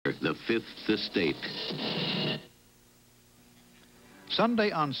fifth estate. Sunday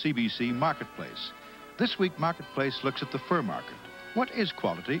on CBC Marketplace. This week, Marketplace looks at the fur market. What is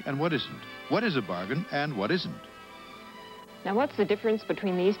quality and what isn't? What is a bargain and what isn't? Now, what's the difference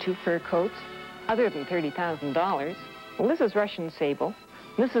between these two fur coats, other than $30,000? Well, this is Russian sable.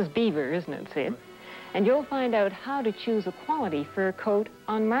 This is beaver, isn't it, Sid? And you'll find out how to choose a quality fur coat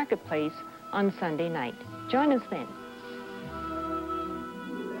on Marketplace on Sunday night. Join us then.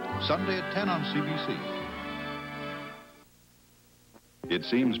 Sunday at 10 on CBC. It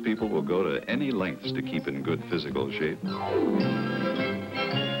seems people will go to any lengths to keep in good physical shape.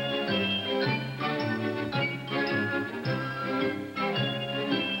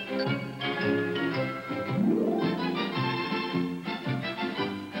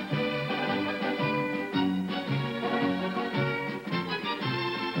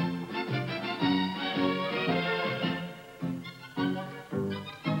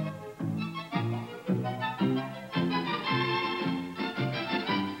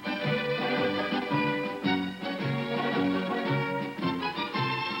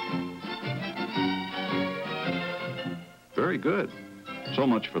 Very good. So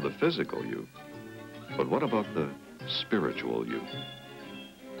much for the physical you. But what about the spiritual you?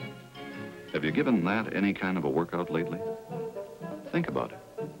 Have you given that any kind of a workout lately? Think about it.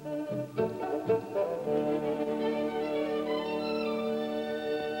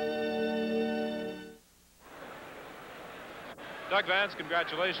 Doug Vance,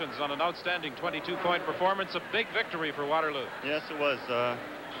 congratulations on an outstanding 22-point performance, a big victory for Waterloo. Yes, it was.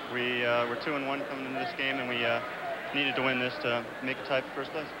 We were 2-1 coming into this game, and we needed to win this to make a tie for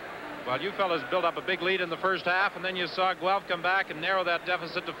first place. Well, you fellas built up a big lead in the first half, and then you saw Guelph come back and narrow that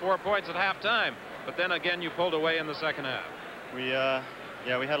deficit to 4 points at halftime. But then again, you pulled away in the second half. We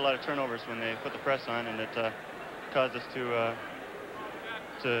had a lot of turnovers when they put the press on, and it caused us to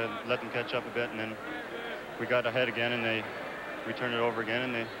let them catch up a bit, and then we got ahead again, and we turned it over again,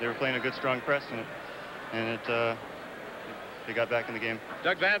 and they were playing a good, strong press, and they got back in the game.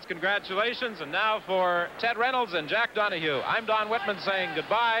 Doug Vance, congratulations. And now for Ted Reynolds and Jack Donahue, I'm Don Whitman saying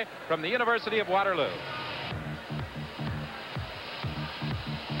goodbye from the University of Waterloo.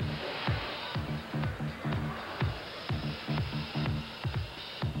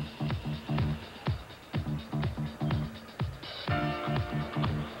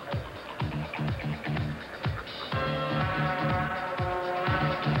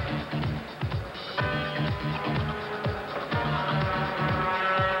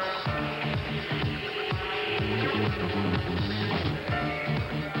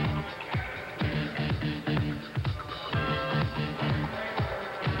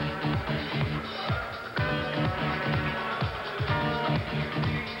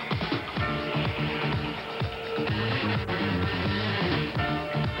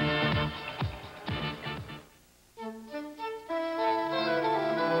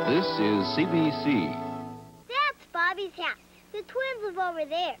 This is CBC. That's Bobby's house. The twins live over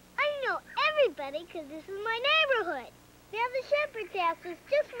there. I know everybody because this is my neighborhood. Now the shepherd's house was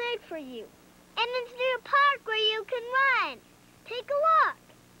just made for you. And it's near a park where you can run. Take a look.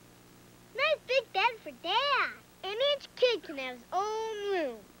 Nice big bed for Dad. And each kid can have his own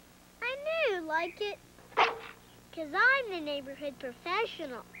room. I knew you'd like it. Because I'm the neighborhood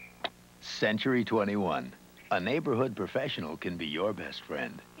professional. Century 21. A neighborhood professional can be your best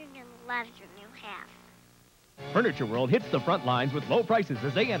friend. You're going to love your new house. Furniture World hits the front lines with low prices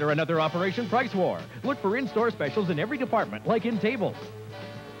as they enter another Operation Price War. Look for in-store specials in every department, like in tables.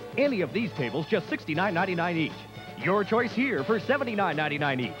 Any of these tables, just $69.99 each. Your choice here for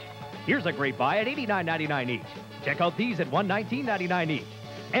 $79.99 each. Here's a great buy at $89.99 each. Check out these at $119.99 each.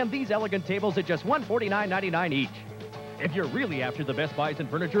 And these elegant tables at just $149.99 each. If you're really after the best buys in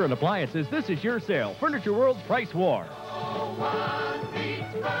furniture and appliances, this is your sale. Furniture World's Price War.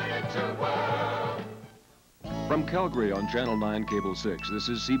 From Calgary on Channel 9 Cable 6, this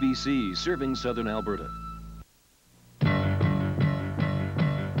is CBC, serving Southern Alberta.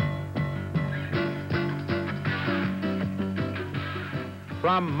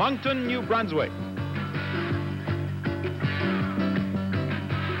 From Moncton, New Brunswick.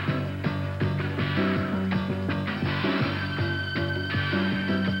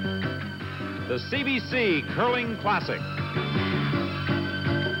 The CBC Curling Classic.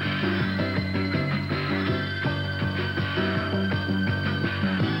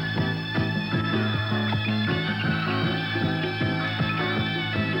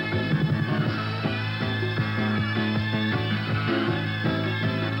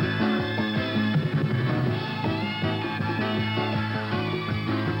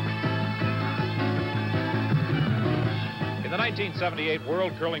 In the 1978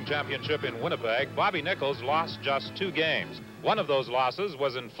 World Curling Championship in Winnipeg, Bobby Nichols lost just 2 games. One of those losses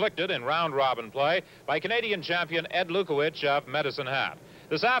was inflicted in round-robin play by Canadian champion Ed Lukowich of Medicine Hat.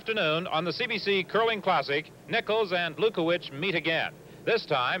 This afternoon on the CBC Curling Classic, Nichols and Lukowich meet again. This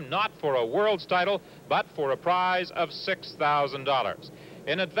time, not for a world's title, but for a prize of $6,000.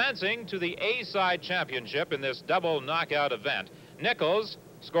 In advancing to the A-side championship in this double knockout event, Nichols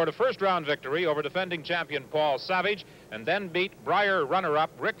scored a first-round victory over defending champion Paul Savage and then beat Brier runner-up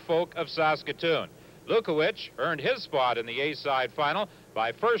Rick Folk of Saskatoon. Lukowich earned his spot in the A-side final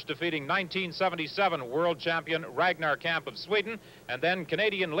by first defeating 1977 world champion Ragnar Kamp of Sweden and then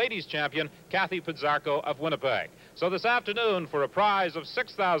Canadian ladies champion Kathy Pizzarco of Winnipeg. So this afternoon, for a prize of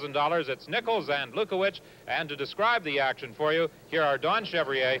 $6,000, it's Nichols and Lukowich, and to describe the action for you, here are Don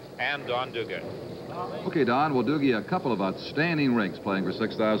Chevrier and Don Duguay. Okay, Don, well, Doogie, a couple of outstanding rinks playing for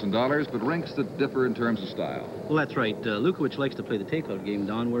 $6,000, but rinks that differ in terms of style. Well, that's right. Lukowich likes to play the takeout game,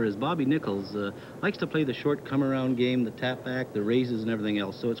 Don, whereas Bobby Nichols likes to play the short come-around game, the tap-back, the raises, and everything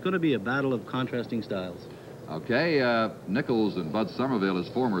else. So it's going to be a battle of contrasting styles. Okay, Nichols and Bud Somerville, his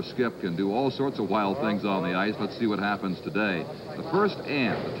former skip, can do all sorts of wild things on the ice. Let's see what happens today. The first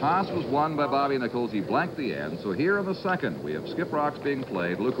end, the toss was won by Bobby Nichols. He blanked the end. So here in the second, we have skip rocks being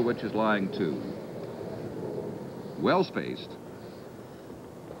played. Lukowich is lying 2. Well spaced.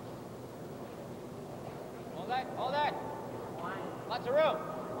 Hold that. Lots of room.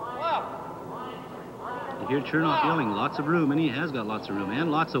 Wow. You hear Chernoff yelling, lots of room, and he has got lots of room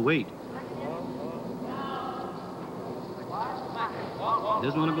and lots of weight. He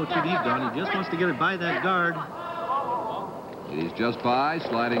doesn't want to go too deep, Don. He just wants to get it by that guard. He's just by,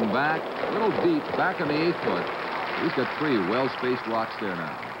 sliding back, a little deep, back on the 8th foot. He's got 3 well-spaced rocks there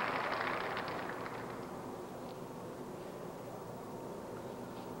now.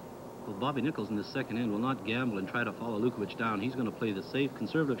 Well, Bobby Nichols in the second end will not gamble and try to follow Lukowich down. He's going to play the safe,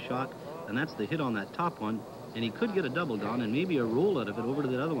 conservative shot, and that's the hit on that top one. And he could get a double, Don, and maybe a roll out of it over to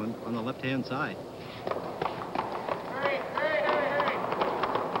the other one on the left-hand side.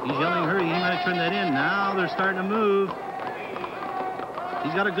 He's yelling, hurry, he might have turned that in. Now they're starting to move.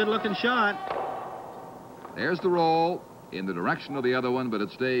 He's got a good-looking shot. There's the roll in the direction of the other one, but it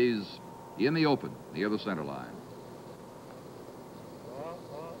stays in the open, near the center line.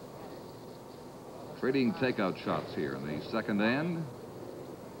 Trading takeout shots here in the second end.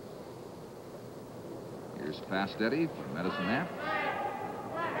 Here's Fast Eddie from Medicine Hat.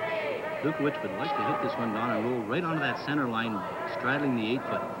 Lukowich would like to hit this one, Don, and roll right onto that center line, straddling the 8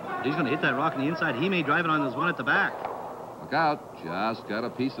 foot. But he's going to hit that rock on the inside. He may drive it on this one at the back. Look out. Just got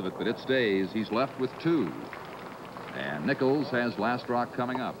a piece of it, but it stays. He's left with 2. And Nichols has last rock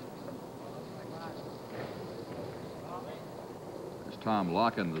coming up. There's Tom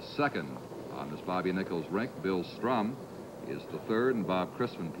Locken, the second on this Bobby Nichols rink. Bill Strum is the third, and Bob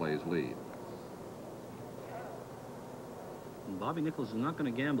Crispin plays lead. And Bobby Nichols is not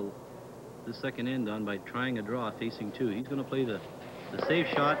going to gamble this second end, Don, by trying a draw facing 2. He's going to play the safe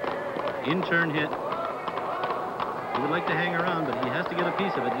shot, in-turn hit. He would like to hang around, but he has to get a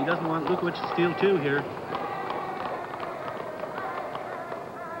piece of it. He doesn't want Lukowich to steal 2 here.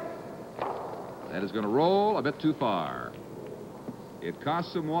 That is going to roll a bit too far. It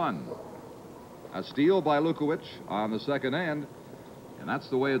costs him 1. A steal by Lukowich on the second end, and that's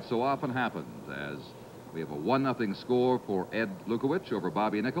the way it so often happens, as we have a 1-0 score for Ed Lukowich over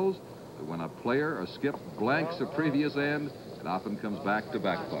Bobby Nichols. But when a player, a skip, blanks a previous end, it often comes back to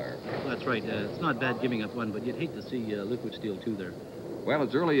backfire. Well, that's right. It's not bad giving up 1, but you'd hate to see Lukowich steal 2 there. Well,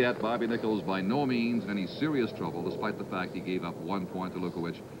 it's early yet. Bobby Nichols by no means in any serious trouble, despite the fact he gave up 1 point to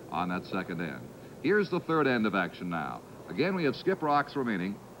Lukowich on that second end. Here's the third end of action now. Again, we have skip rocks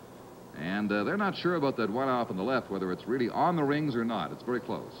remaining. And they're not sure about that one off on the left, whether it's really on the rings or not. It's very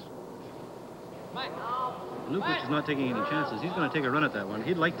close. Lukowich is not taking any chances. He's going to take a run at that one.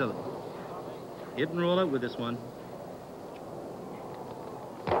 He'd like to hit and roll out with this one.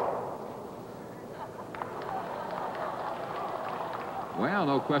 Well,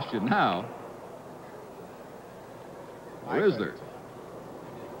 no question now. Or is there?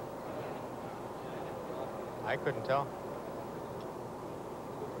 I couldn't tell.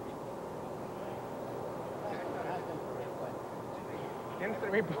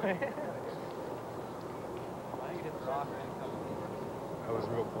 Instant replay. I was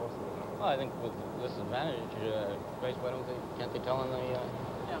real close. Well, I think with this advantage, guys, can't they tell on the?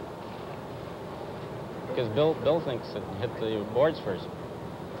 Yeah. Because Bill thinks it hit the boards first.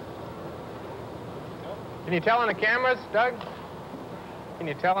 Can you tell on the cameras, Doug? Can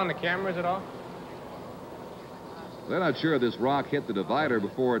you tell on the cameras at all? They're not sure this rock hit the divider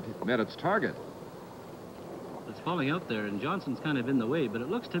before it met its target. It's falling out there, and Johnson's kind of in the way, but it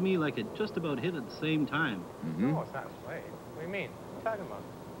looks to me like it just about hit at the same time. No, it's not played. What do you mean? What are you talking about?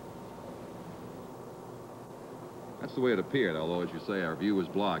 That's the way it appeared, although, as you say, our view was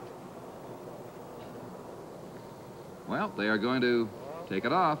blocked. Well, they are going to take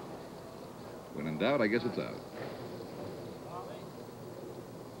it off. When in doubt, I guess it's out.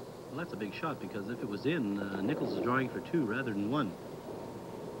 Well, that's a big shot, because if it was in, Nichols is drawing for 2 rather than 1.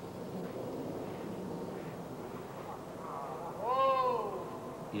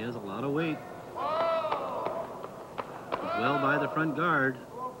 He has a lot of weight. He's well by the front guard.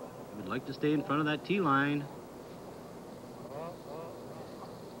 He would like to stay in front of that tee line.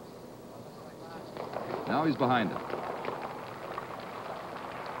 Now he's behind him.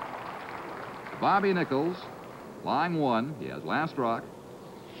 Bobby Nichols, lying 1. He has last rock.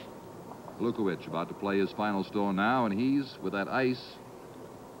 Lukowich about to play his final stone now, and he's, with that ice,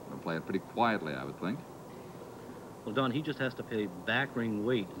 going to play it pretty quietly, I would think. Well, Don, he just has to play back ring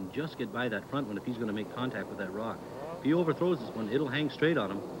weight and just get by that front one if he's going to make contact with that rock. If he overthrows this one, it'll hang straight on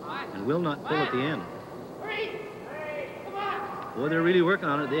him and will not pull at the end. Boy, they're really working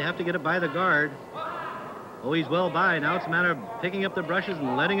on it. They have to get it by the guard. Oh, he's well by. Now it's a matter of picking up the brushes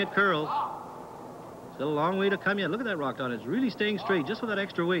and letting it curl. It's got a long way to come yet. Look at that rock, Don. It's really staying straight just with that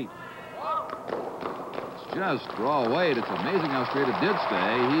extra weight. It's just raw weight. It's amazing how straight it did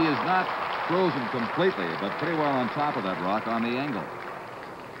stay. He is not frozen completely, but pretty well on top of that rock on the angle.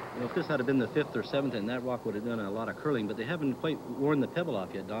 You know, if this had been the 5th or 7th, and that rock would have done a lot of curling, but they haven't quite worn the pebble off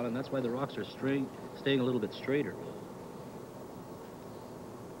yet, Don, and that's why the rocks are staying a little bit straighter.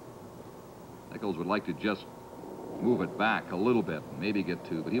 Nichols would like to just move it back a little bit, maybe get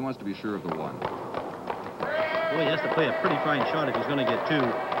 2, but he wants to be sure of the 1. Boy, he has to play a pretty fine shot if he's going to get 2.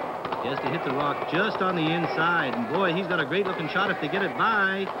 He has to hit the rock just on the inside, and boy, he's got a great-looking shot if they get it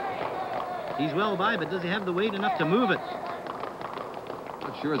by. He's well by, but does he have the weight enough to move it?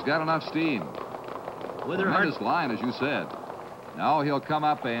 Not sure it's got enough steam. Well, tremendous line, as you said. Now he'll come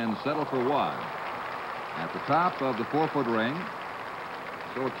up and settle for 1. At the top of the 4-foot ring.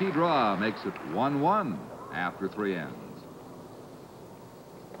 So a key draw makes it 1-1 after 3 ends.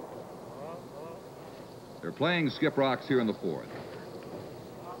 They're playing skip rocks here in the 4th.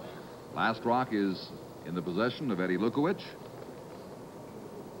 Last rock is in the possession of Eddie Lukowich.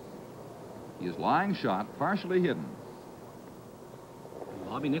 He is lying shot, partially hidden.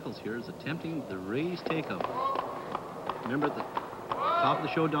 Bobby Nichols here is attempting the raised takeout. Remember at the top of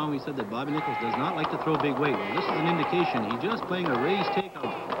the show, Don, we said that Bobby Nichols does not like to throw big weight. Well, this is an indication. He's just playing a raised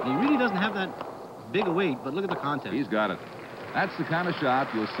takeout. And he really doesn't have that big a weight, but look at the contact. He's got it. That's the kind of shot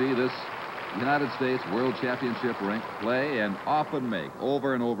you'll see this United States World Championship rink play and often make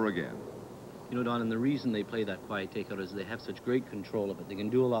over and over again. You know, Don, and the reason they play that quiet takeout is they have such great control of it. They can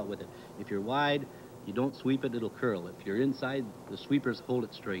do a lot with it. If you're wide, you don't sweep it, it'll curl. If you're inside, the sweepers hold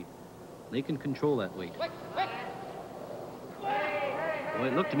it straight. They can control that weight. Boy,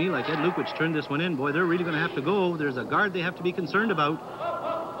 it looked to me like Ed Lukowich turned this one in. Boy, they're really going to have to go. There's a guard they have to be concerned about.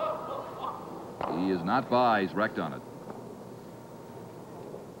 He is not by. He's wrecked on it.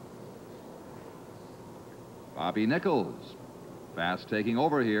 Bobby Nichols. Fast taking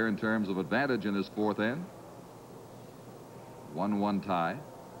over here in terms of advantage in this 4th end. 1-1 tie.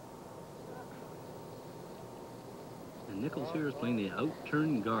 And Nichols here is playing the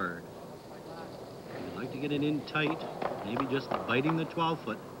out-turn guard. He'd like to get it in tight, maybe just biting the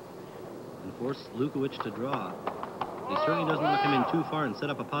 12-foot and force Lukowich to draw. He certainly doesn't want to come in too far and set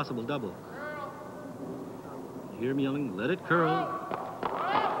up a possible double. You hear him yelling, let it curl.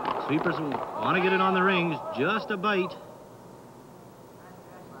 Sweepers want to get it on the rings, just a bite.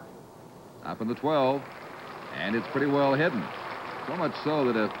 Up in the 12, and it's pretty well hidden. So much so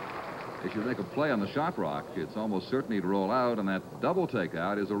that if they should make a play on the shot rock, it's almost certain he'd roll out, and that double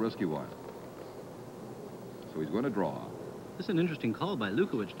takeout is a risky one. So he's going to draw. This is an interesting call by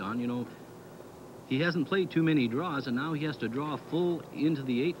Lukowich, Don. You know, he hasn't played too many draws, and now he has to draw full into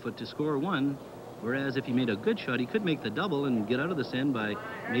the 8-foot to score 1, whereas if he made a good shot, he could make the double and get out of this end by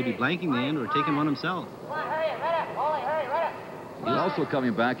maybe blanking the end or taking one himself. He's also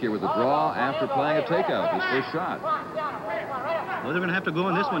coming back here with a draw after playing a takeout, his first shot. Well, they're going to have to go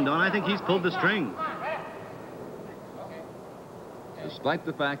on this one, Don. I think he's pulled the string. Despite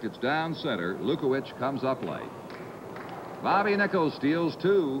the fact it's down center, Lukowich comes up late. Bobby Nichols steals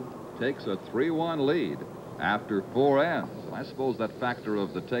 2, takes a 3-1 lead after 4 ends. And I suppose that factor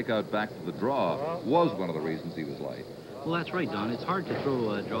of the takeout back to the draw was one of the reasons he was late. Well, that's right, Don. It's hard to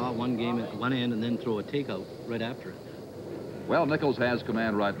throw a draw one game at one end and then throw a takeout right after it. Well, Nichols has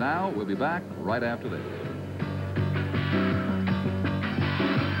command right now. We'll be back right after this.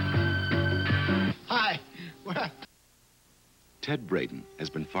 Hi. Well, Ted Braden has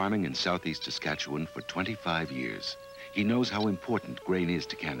been farming in southeast Saskatchewan for 25 years. He knows how important grain is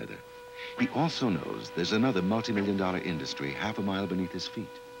to Canada. He also knows there's another multi-million-dollar industry half a mile beneath his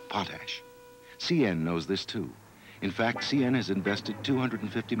feet, potash. CN knows this too. In fact, CN has invested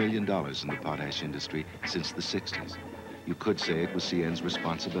 $250 million in the potash industry since the 60s. You could say it was CN's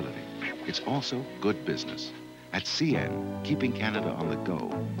responsibility. It's also good business. At CN, keeping Canada on the go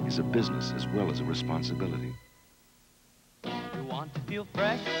is a business as well as a responsibility. You want to feel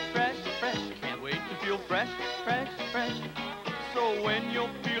fresh, fresh, fresh. Can't wait to feel fresh, fresh, fresh. So when you're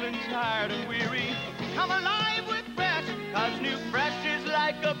feeling tired and weary, come alive with fresh, 'cause new fresh is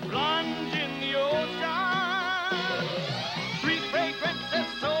like a plunge in the ocean. Three fragrances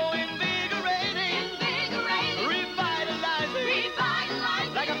so invigorating, revitalizing,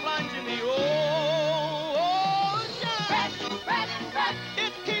 like a plunge in the ocean. Fresh, fresh, fresh,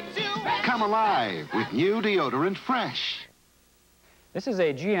 it keeps you fresh. Come alive with new deodorant Fresh. This is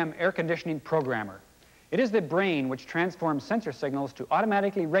a GM air conditioning programmer. It is the brain which transforms sensor signals to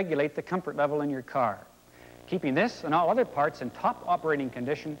automatically regulate the comfort level in your car. Keeping this and all other parts in top operating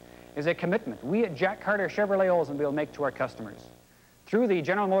condition is a commitment we at Jack Carter Chevrolet Oldsmobile make to our customers. Through the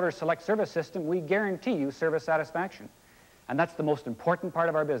General Motors Select Service System, we guarantee you service satisfaction. And that's the most important part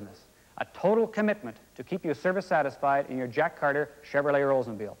of our business, a total commitment to keep you service satisfied in your Jack Carter Chevrolet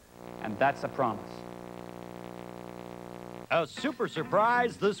Oldsmobile. And that's a promise. A super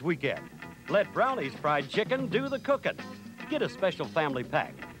surprise this weekend. Let Brownie's Fried Chicken do the cooking. Get a special family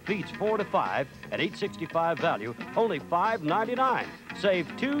pack. Feeds 4 to 5 at $8.65 value, only $5.99. Save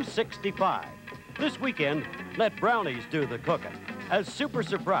 $2.65. This weekend, let Brownie's do the cooking. A super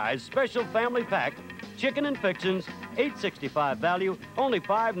surprise special family pack, chicken and fixins, $8.65 value, only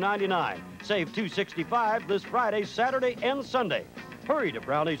 $5.99. Save $2.65 this Friday, Saturday, and Sunday. Hurry to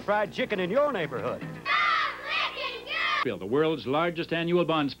Brownie's Fried Chicken in your neighborhood. The world's largest annual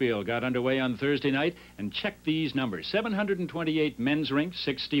Bonspiel got underway on Thursday night, and check these numbers. 728 men's rinks,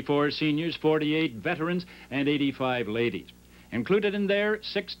 64 seniors, 48 veterans, and 85 ladies. Included in there,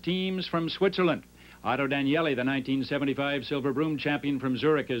 6 teams from Switzerland. Otto Danieli, the 1975 Silver Broom champion from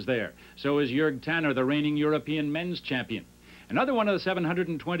Zurich, is there. So is Jörg Tanner, the reigning European men's champion. Another one of the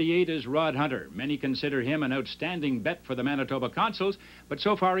 728 is Rod Hunter. Many consider him an outstanding bet for the Manitoba Consuls, but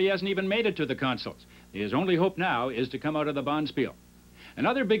so far he hasn't even made it to the Consuls. His only hope now is to come out of the Bonspiel.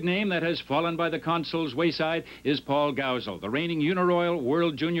 Another big name that has fallen by the Consuls' wayside is Paul Gausel, the reigning Uniroyal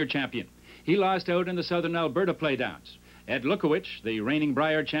World Junior Champion. He lost out in the Southern Alberta Playdowns. Ed Lukowich, the reigning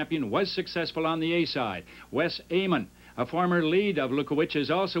Brier champion, was successful on the A side. Wes Amon, a former lead of Lukowich,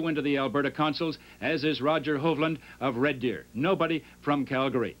 is also into the Alberta Consuls, as is Roger Hovland of Red Deer. Nobody from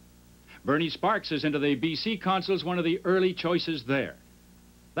Calgary. Bernie Sparks is into the BC Consuls, one of the early choices there.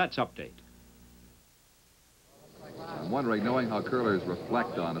 That's update. I'm wondering, knowing how curlers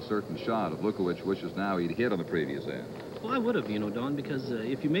reflect on a certain shot, if Lukowich wishes now he'd hit on the previous end. Well, I would have, Don, because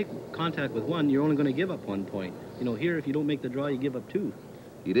if you make contact with one, you're only going to give up 1 point. Here, if you don't make the draw, you give up 2.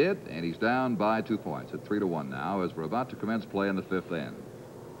 He did, and he's down by 2 points at 3-1 now as we're about to commence play in the 5th end.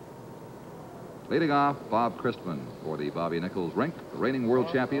 Leading off, Bob Christman for the Bobby Nichols rink, the reigning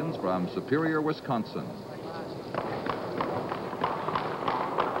world champions from Superior, Wisconsin.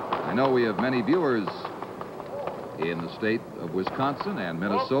 I know we have many viewers in the state of Wisconsin and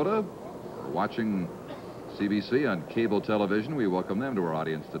Minnesota watching CBC on cable television. We welcome them to our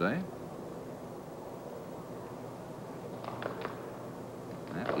audience today.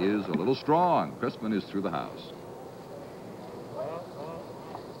 That is a little strong. Christman is through the house.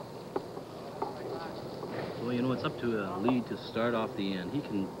 Well, it's up to a lead to start off the end. He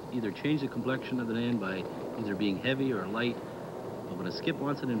can either change the complexion of the end by either being heavy or light. But when a skip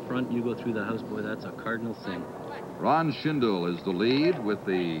wants it in front, you go through the house, boy, that's a cardinal sin. Ron Schindel is the lead with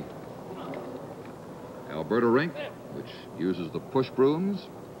the Alberta rink, which uses the push brooms,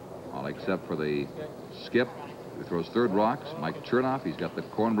 all except for the skip, who throws third rocks. Mike Chernoff, he's got the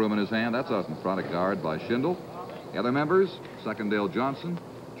corn broom in his hand. That's out in front of guard by Schindel. The other members, Secondale Johnson,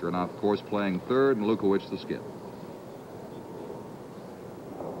 Chernoff, of course, playing third, and Lukowich the skip.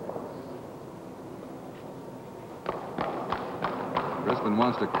 Crispin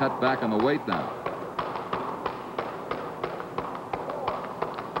wants to cut back on the weight now.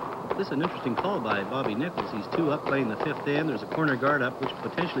 This is an interesting call by Bobby Nichols. He's 2 up playing the 5th end. There's a corner guard up, which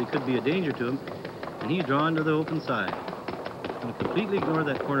potentially could be a danger to him. And he's drawn to the open side. He's going to completely ignore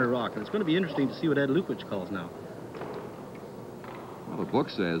that corner rock. And it's going to be interesting to see what Ed Lukowich calls now. Well, the book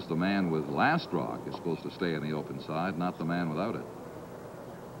says the man with last rock is supposed to stay on the open side, not the man without it.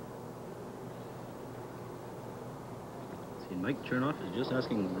 See, Mike Chernoff is just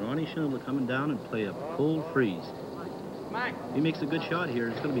asking Ronnie Schindel to come down and play a cold freeze. If he makes a good shot here,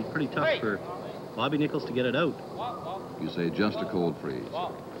 it's going to be pretty tough for Bobby Nichols to get it out. You say just a cold freeze.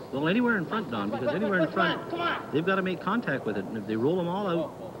 Well, anywhere in front, Don, because anywhere in front, they've got to make contact with it. And if they roll them all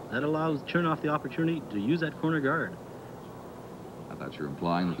out, that allows Chernoff the opportunity to use that corner guard. I thought you were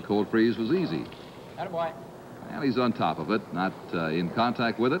implying that the cold freeze was easy. Attaboy. And he's on top of it, not in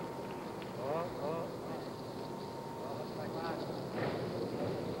contact with it.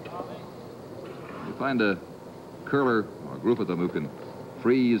 You find a curler or a group of them who can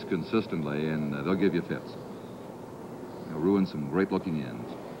freeze consistently, and they'll give you fits. They'll ruin some great-looking ends.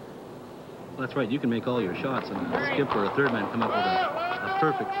 Well, that's right. You can make all your shots, and a skip or a third man come up with a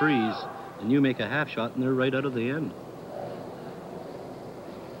perfect freeze, and you make a half shot, and they're right out of the end.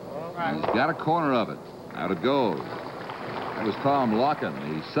 He's got a corner of it. Out it goes. That was Tom Locken,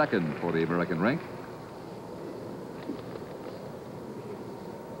 the second for the American rink.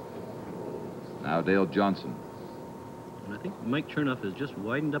 Now Dale Johnson. And I think Mike Chernoff has just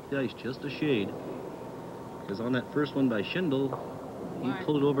widened up the ice just a shade, because on that first one by Schindel, he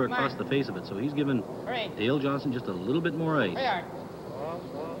pulled it over across the face of it, so he's given Dale Johnson just a little bit more ice.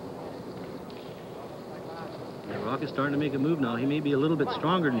 The rock is starting to make a move now. He may be a little bit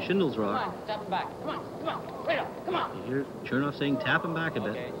stronger than Schindel's rock. Tap him back. Come on. Right up. Come on. You hear Chernoff saying tap him back a bit.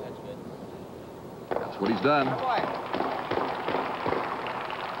 Okay, that's good. That's what he's done.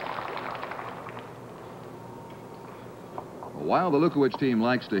 While the Lukowich team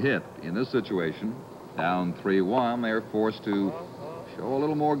likes to hit, in this situation, down 3-1, they're forced to show a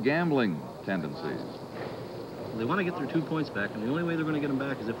little more gambling tendencies. They want to get their 2 points back, and the only way they're going to get them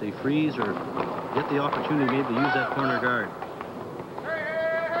back is if they freeze or get the opportunity maybe to use that corner guard.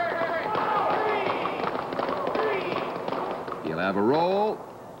 He'll have a roll,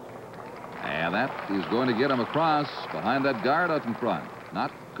 and that is going to get him across behind that guard up in front.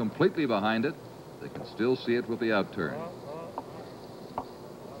 Not completely behind it. They can still see it with the outturn.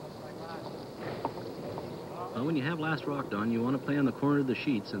 Well, when you have last rock, Don, you want to play on the corner of the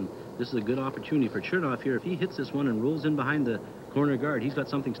sheets, and this is a good opportunity for Chernoff here. If he hits this one and rolls in behind the corner guard, he's got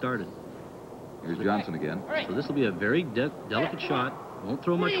something started. Here's Johnson again. So this will be a very delicate shot. Won't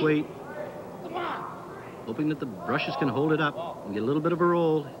throw much weight. Hoping that the brushes can hold it up and get a little bit of a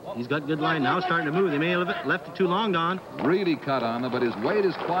roll. He's got good line now, starting to move. They may have left it too long, Don. Really cut on them, but his weight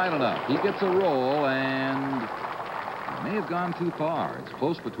is quiet enough. He gets a roll, and he may have gone too far. It's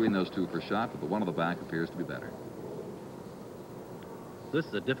close between those two for shot, but the one on the back appears to be better. This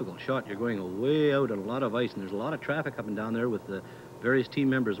is a difficult shot. You're going way out on a lot of ice, and there's a lot of traffic up and down there with the various team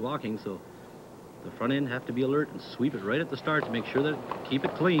members walking, so the front end have to be alert and sweep it right at the start to make sure that keep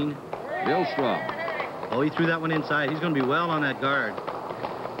it clean. Bill Strum. Oh, he threw that one inside. He's going to be well on that guard.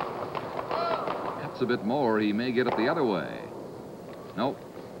 That's a bit more. He may get it the other way. Nope.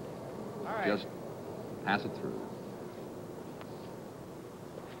 Just pass it through.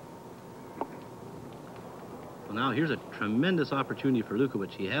 Well, now here's a tremendous opportunity for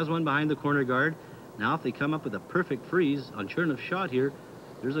Lukowich. He has one behind the corner guard. Now, if they come up with a perfect freeze on Chernoff's shot here,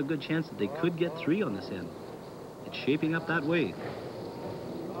 there's a good chance that they could get 3 on this end. It's shaping up that way.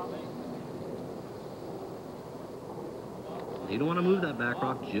 They don't want to move that back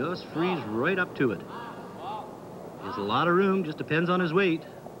rock. Just freeze right up to it. There's a lot of room. Just depends on his weight.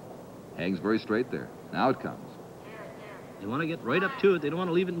 Hangs very straight there. Now it comes. They want to get right up to it. They don't want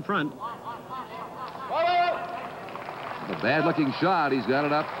to leave it in front. A bad-looking shot. He's got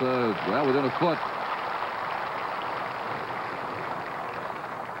it up, well, within a foot.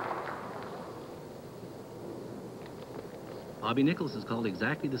 Bobby Nichols has called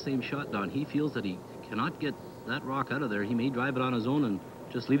exactly the same shot, Don. He feels that he cannot get that rock out of there. He may drive it on his own and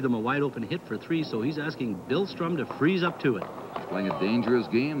just leave them a wide-open hit for 3, so he's asking Bill Strum to freeze up to it. He's playing a dangerous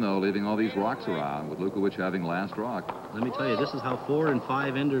game, though, leaving all these rocks around, with Lukowich having last rock. Let me tell you, this is how 4 and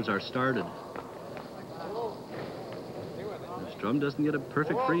 5 enders are started. If Strum doesn't get a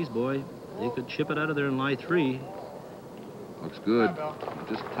perfect freeze, boy, they could chip it out of there and lie 3. Looks good.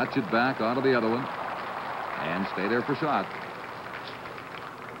 Just touch it back onto the other one and stay there for shot.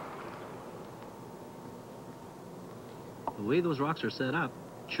 The way those rocks are set up,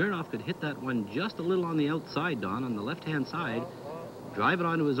 Chernoff could hit that one just a little on the outside, Don, on the left-hand side, drive it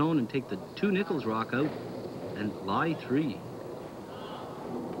onto his own and take the 2 Nichols rock out and lie 3.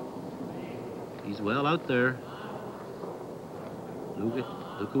 He's well out there.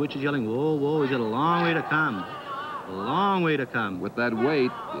 Lukowich is yelling, whoa, whoa, he's got a long way to come. A long way to come. With that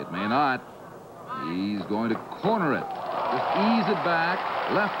weight, it may not. He's going to corner it. Just ease it back,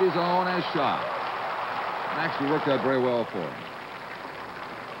 left his own as shot. It actually worked out very well for him.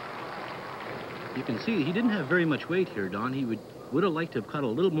 You can see he didn't have very much weight here, Don. He would Would have liked to have caught a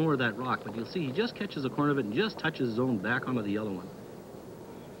little more of that rock, but you'll see he just catches a corner of it and just touches his own back onto the yellow one.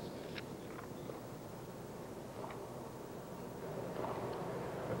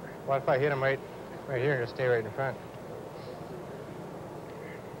 What if I hit him right here and just stay right in front?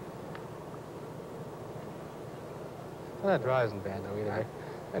 Well, that draw isn't bad, though, either.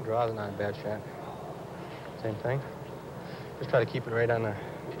 That draw is not a bad shot. Same thing. Just try to keep it right on the... Okay.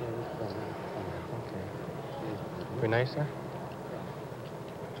 Pretty nice there?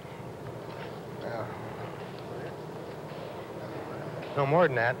 Yeah. No more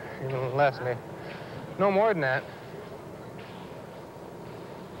than that. Even less, maybe. No more than that.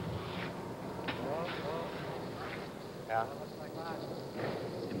 Yeah.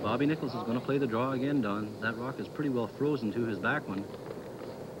 Bobby Nichols is going to play the draw again, Don. That rock is pretty well frozen to his back one.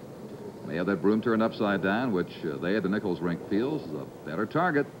 They have that broom turned upside down, which they at the Nichols rink feels is a better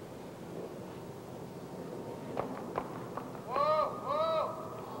target.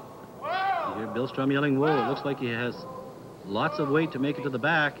 You hear Bill Strum yelling, whoa. It looks like he has lots of weight to make it to the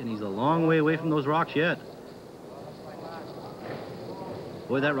back, and he's a long way away from those rocks yet.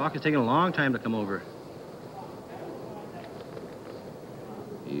 Boy, that rock is taking a long time to come over.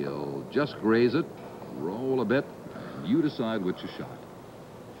 He'll just graze it, roll a bit, and you decide which is shot.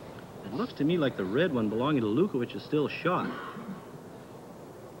 It looks to me like the red one belonging to Lukowich is still shot.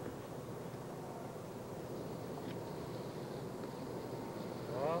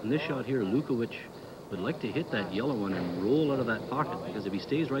 In this shot here, Lukowich would like to hit that yellow one and roll out of that pocket, because if he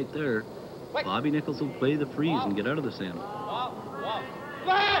stays right there, Bobby Nichols will play the freeze and get out of the sand.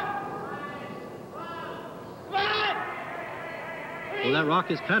 Well, that rock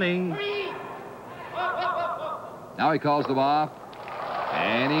is cutting. Now he calls them off,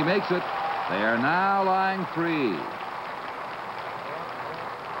 and he makes it. They are now lying free.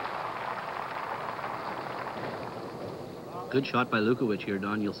 Good shot by Lukowich here,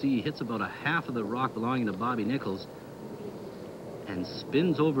 Don. You'll see he hits about a half of the rock belonging to Bobby Nichols and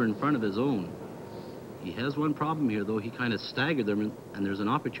spins over in front of his own. He has one problem here, though. He kind of staggered them, and there's an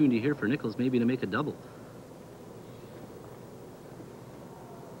opportunity here for Nichols maybe to make a double.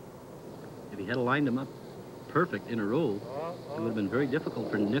 If he had lined them up perfect in a row, it would have been very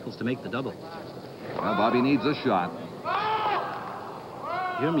difficult for Nichols to make the double. Well, Bobby needs a shot.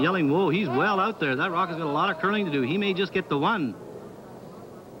 Hear him yelling, whoa, he's well out there. That rock has got a lot of curling to do. He may just get the one.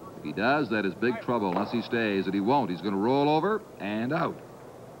 If he does, that is big trouble unless he stays, and he won't. He's going to roll over and out.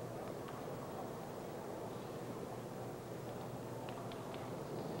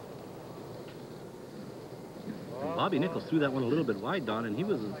 Bobby Nichols threw that one a little bit wide, Don, and he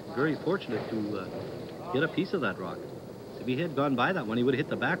was very fortunate to get a piece of that rock. If he had gone by that one, he would have hit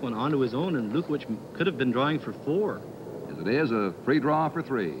the back one onto his own, and Lukowich could have been drawing for 4. As it is, a free draw for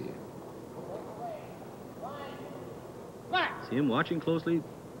 3. See him watching closely.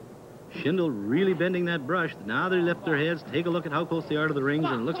 Schindel really bending that brush. Now they lift their heads, take a look at how close they are to the rings,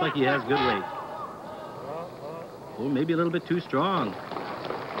 and it looks like he has good weight. Oh, maybe a little bit too strong.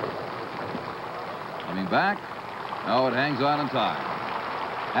 Coming back. No, it hangs on in time.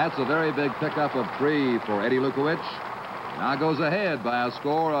 That's a very big pickup of 3 for Eddie Lukowich. Now goes ahead by a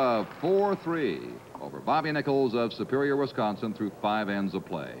score of 4-3 over Bobby Nichols of Superior, Wisconsin through 5 ends of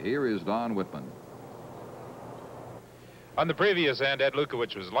play. Here is Don Whitman. On the previous end, Ed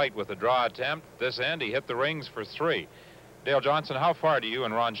Lukowich was light with the draw attempt. This end, he hit the rings for 3. Dale Johnson, how far do you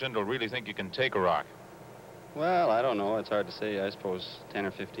and Ron Schindel really think you can take a rock? Well, I don't know. It's hard to say. I suppose 10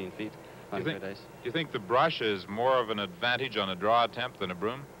 or 15 feet on good ice. Do you think the brush is more of an advantage on a draw attempt than a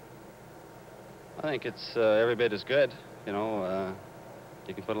broom? I think it's every bit as good. You know,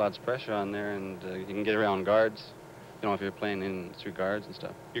 you can put lots of pressure on there, and you can get around guards, you know, if you're playing in through guards and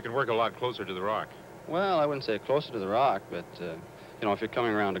stuff. You can work a lot closer to the rock. Well, I wouldn't say closer to the rock, but, you know, if you're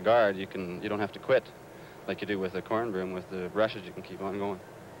coming around a guard, you don't have to quit like you do with a corn broom. With the brushes, you can keep on going.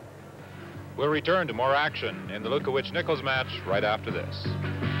 We'll return to more action in the Lukowich-Nichols match right after this.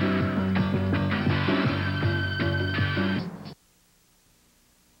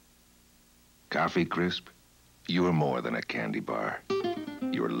 Coffee Crisp, you're more than a candy bar.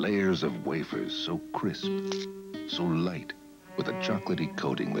 You're layers of wafers so crisp, so light, with a chocolatey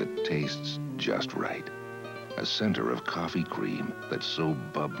coating that tastes just right. A center of coffee cream that's so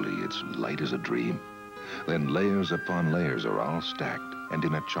bubbly it's light as a dream. Then layers upon layers are all stacked, and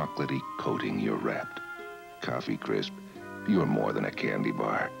in a chocolatey coating you're wrapped. Coffee Crisp, you're more than a candy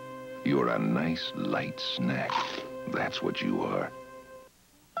bar. You're a nice, light snack. That's what you are.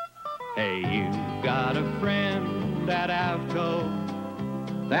 Hey, you got a friend at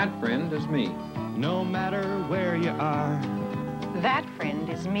Avco. That friend is me. No matter where you are, That friend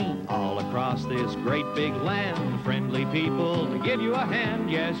is me. All across this great big land, friendly people to give you a hand.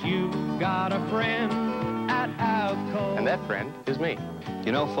 Yes, you've got a friend at Outco. And that friend is me.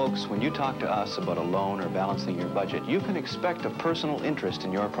 You know, folks, when you talk to us about a loan or balancing your budget, you can expect a personal interest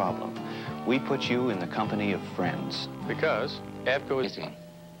in your problem. We put you in the company of friends. Because AVCO is... Listen,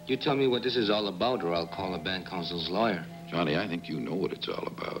 you tell me what this is all about, or I'll call the band counsel's lawyer. Johnny, I think you know what it's all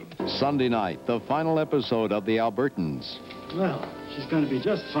about. Sunday night, the final episode of The Albertans. Well, she's going to be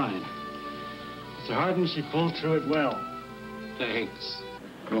just fine. Mr. Hardin, she pulled through it well. Thanks.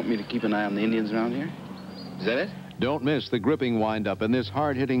 You want me to keep an eye on the Indians around here? Is that it? Don't miss the gripping wind-up in this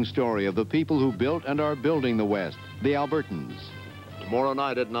hard-hitting story of the people who built and are building the West, the Albertans. Tomorrow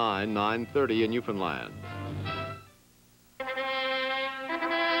night at 9:30 in Newfoundland.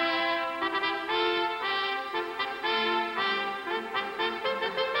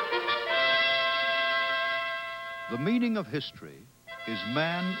 The meaning of history is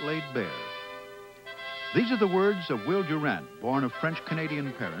man laid bare. These are the words of Will Durant, born of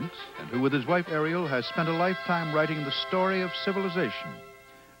French-Canadian parents, and who with his wife Ariel has spent a lifetime writing the story of civilization.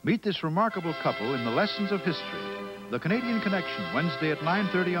 Meet this remarkable couple in the Lessons of History, The Canadian Connection, Wednesday at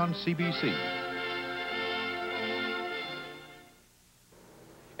 9:30 on CBC.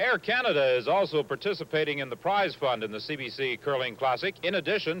 Air Canada is also participating in the prize fund in the CBC Curling Classic. In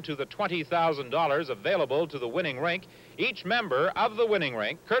addition to the $20,000 available to the winning rink, each member of the winning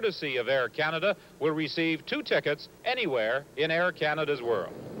rink, courtesy of Air Canada, will receive 2 tickets anywhere in Air Canada's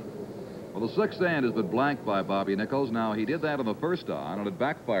world. Well, the 6th end has been blanked by Bobby Nichols. Now, he did that on the first on, and it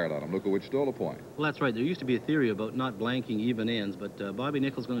backfired on him. Lukowich stole a point. Well, that's right. There used to be a theory about not blanking even ends, but Bobby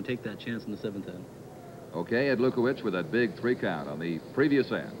Nichols is going to take that chance in the 7th end. Okay, Ed Lukowich with that big 3 count on the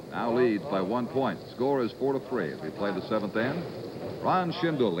previous end. Now leads by 1 point. Score is 4-3 as we play the 7th end. Ron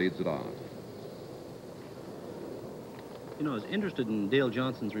Schindel leads it on. You know, I was interested in Dale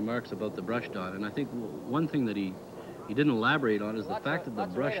Johnson's remarks about the brush dot, and I think one thing that he didn't elaborate on is the fact that the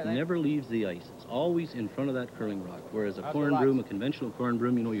brush never leaves the ice. It's always in front of that curling rock, whereas a corn broom, a conventional corn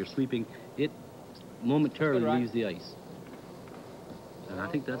broom, you know, you're sweeping, it momentarily leaves the ice. And I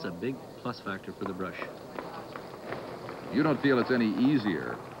think that's a big plus factor for the brush. You don't feel it's any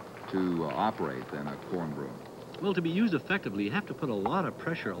easier to operate than a corn broom? Well, to be used effectively, you have to put a lot of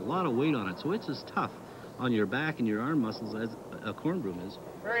pressure, a lot of weight on it, so it's as tough on your back and your arm muscles as a corn broom is.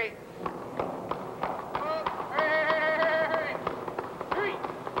 Hurry!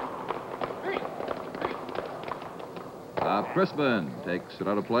 Crispin takes it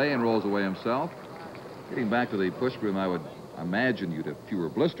out of play and rolls away himself. Getting back to the push broom, I would imagine you'd have fewer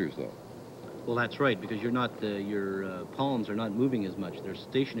blisters, though. Well, that's right, because you're not, your palms are not moving as much. They're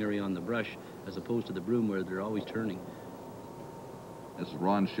stationary on the brush as opposed to the broom where they're always turning. This is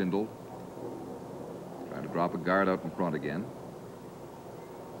Ron Schindel. Trying to drop a guard out in front again.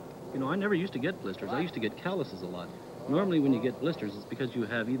 You know, I never used to get blisters. I used to get calluses a lot. Normally when you get blisters, it's because you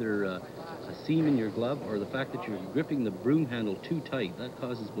have either a seam in your glove or the fact that you're gripping the broom handle too tight. That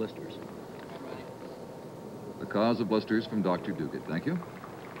causes blisters. The cause of blisters from Dr. Duguid. Thank you.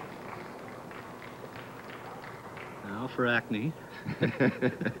 Now for acne.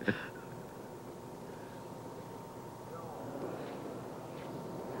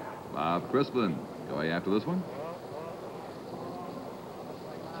 Bob Crispin going after this one.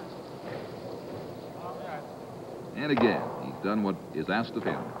 And again, he's done what is asked of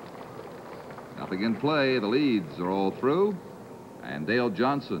him. Nothing in play. The leads are all through. And Dale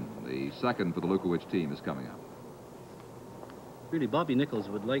Johnson, the second for the Lukowich team, is coming up. Really, Bobby Nichols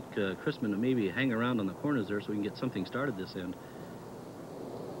would like Crispin to maybe hang around on the corners there so we can get something started this end.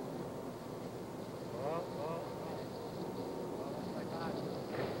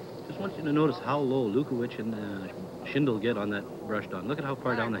 Just want you to notice how low Lukowich and Schindel get on that brush down. Look at how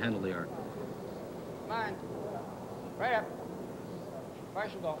far down the handle they are. Come on. Right up. Fire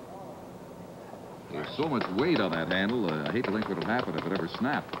should go. There's so much weight on that handle, I hate to think what would happen if it ever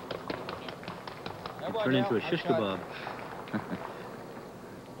snapped. It'd turn into a shish kebab.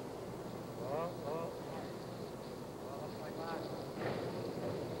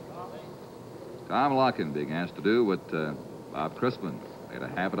 Tom Locken being asked to do what Bob Crispin made a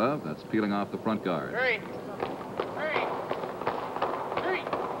habit of. That's peeling off the front guard. Hurry! Hurry! Hurry!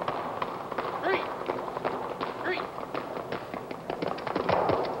 Hurry! Hurry!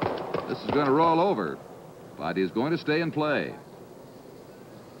 This is going to roll over, but he's going to stay in play.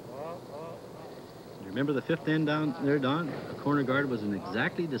 Remember the 5th end down there, Don? The corner guard was in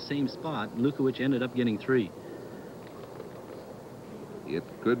exactly the same spot. Lukowich ended up getting 3. It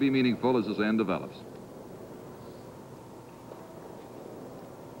could be meaningful as this end develops.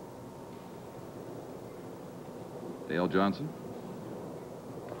 Dale Johnson.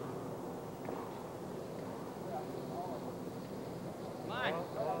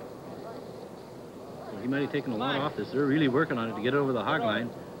 might have taken a lot off this. They're really working on it to get it over the hog line.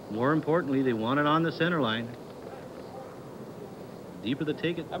 More importantly, they want it on the center line. The deeper they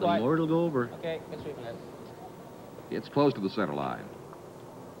take it, the more it'll go over. Okay, good sweeping it. It's close to the center line.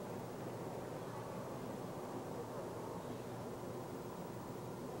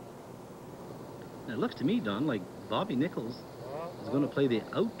 It looks to me, Don, like Bobby Nichols is going to play the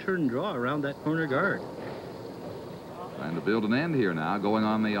out-turn draw around that corner guard. Trying to build an end here now, going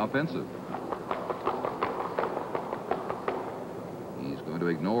on the offensive. He's going to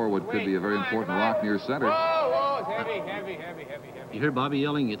ignore what could be a very important rock near center. Whoa, it's heavy, heavy, heavy, heavy, heavy. You hear Bobby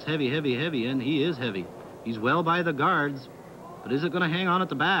yelling, it's heavy, heavy, heavy, and he is heavy. He's well by the guards, but is it going to hang on at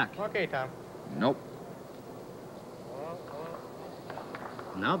the back? Okay, Tom. Nope.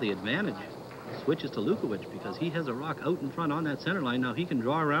 Now the advantage switches to Lukowich because he has a rock out in front on that center line. Now he can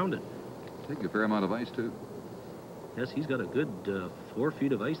draw around it. Take a fair amount of ice, too. Yes, he's got a good 4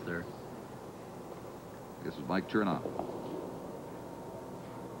 feet of ice there. This is Mike Chernoff.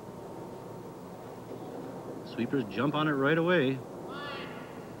 Sweepers jump on it right away.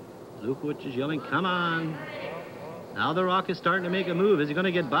 Lukowich is yelling, come on. Now the rock is starting to make a move. Is he going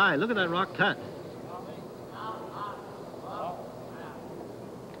to get by? Look at that rock cut.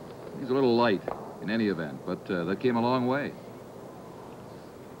 He's a little light in any event, but that came a long way.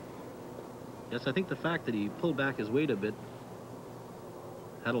 Yes, I think the fact that he pulled back his weight a bit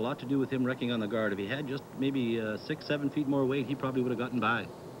had a lot to do with him wrecking on the guard. If he had just maybe 6, 7 feet more weight, he probably would have gotten by.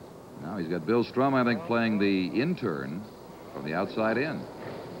 Now he's got Bill Strum, I think, playing the in-turn from the outside in.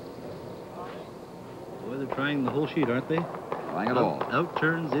 Boy, they're trying the whole sheet, aren't they? Trying it all. Out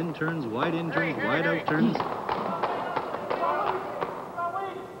turns, in turns, wide in turns, wide out turns.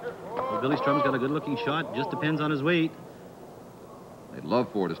 Well, Billy Strum's got a good-looking shot. Just depends on his weight. They'd love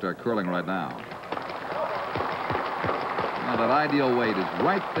for it to start curling right now. Now that ideal weight is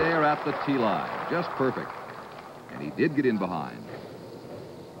right there at the tee line. Just perfect. And he did get in behind.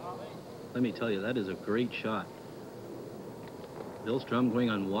 Let me tell you, that is a great shot. Bill Strum going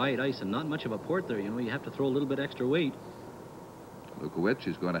on wide ice and not much of a port there. You know, you have to throw a little bit extra weight. Lukowich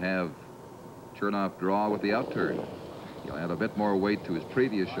is going to have Chernoff draw with the outturn. He'll add a bit more weight to his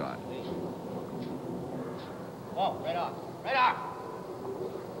previous shot. Oh, right off. Right off.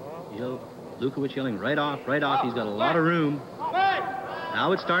 Lukowich yelling right off, right off. He's got a lot of room.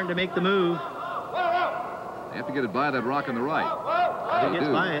 Now it's starting to make the move. They have to get it by that rock on the right. He gets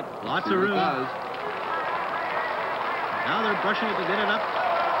by it. Lots of room. Now they're brushing it to get it up.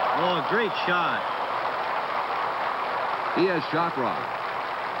 Oh, great shot. He has shot rock.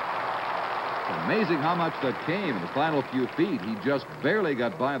 It's amazing how much that came in the final few feet. He just barely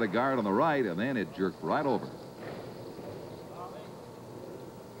got by the guard on the right, and then it jerked right over.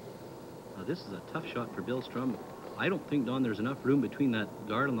 Now, this is a tough shot for Bill Strum. I don't think, Don, there's enough room between that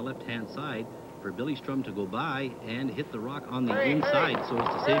guard on the left-hand side for Billy Strum to go by and hit the rock on the inside so as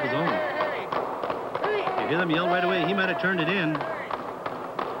to save his own. You hear them yell right away. He might have turned it in.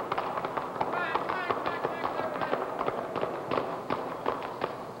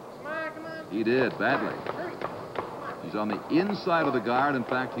 He did, badly. He's on the inside of the guard. In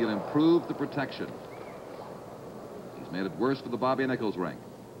fact, he'll improve the protection. He's made it worse for the Bobby Nichols rink.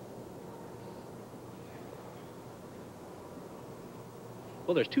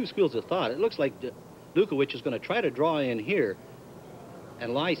 Well, there's two schools of thought. It looks like Lukowich is going to try to draw in here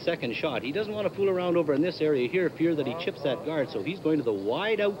and lie second shot. He doesn't want to fool around over in this area here, fear that he chips that guard, so he's going to the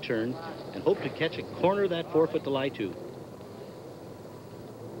wide out turn and hope to catch a corner of that 4 foot to lie to.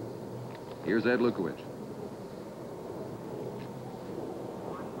 Here's Ed Lukowich.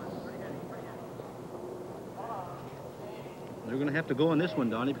 They're going to have to go on this one,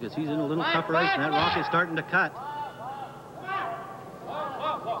 Donnie, because he's in a little tougher ice, and that rock is starting to cut.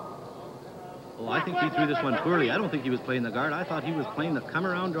 Oh, I think he threw this one poorly. I don't think he was playing the guard. I thought he was playing the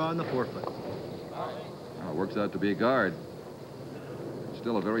come-around draw on the 4 foot. Well, it works out to be a guard.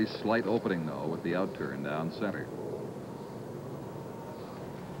 Still a very slight opening, though, with the outturn down center.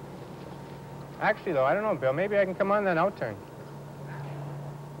 Actually, though, I don't know, Bill. Maybe I can come on that outturn.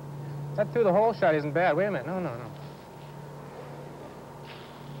 That through the hole shot isn't bad. Wait a minute. No.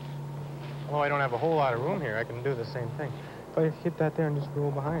 Although I don't have a whole lot of room here, I can do the same thing. If I hit that there and just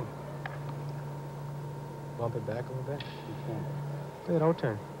roll behind. Bump it back a little bit. Look at that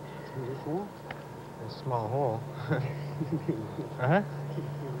outturn. Through this hole? A small hole. Uh-huh.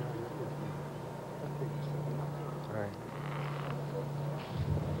 All right.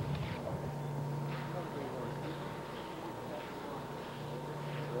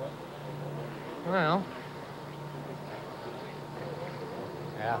 Well.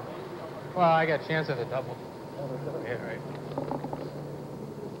 Yeah. Well, I got a chance at a double. Yeah, right.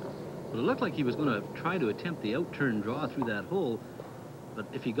 But it looked like he was going to try to attempt the out-turn draw through that hole. But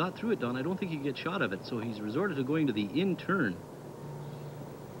if he got through it, Don, I don't think he could get shot of it. So he's resorted to going to the in-turn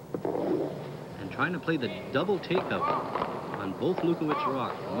and trying to play the double takeout on both Lukowich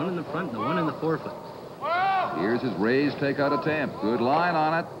rocks, the one in the front and the one in the forefoot. Here's his raised takeout attempt. Good line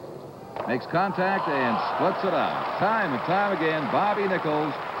on it. Makes contact and splits it out. Time and time again, Bobby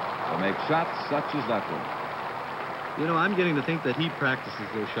Nichols will make shots such as that one. You know, I'm getting to think that he practices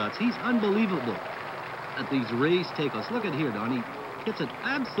those shots. He's unbelievable at these raised takeouts. Look at here, Don. He hits it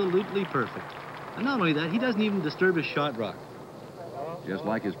absolutely perfect. And not only that, he doesn't even disturb his shot rock. Just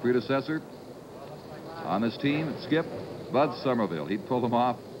like his predecessor on this team at Skip, Bud Somerville. He'd pull them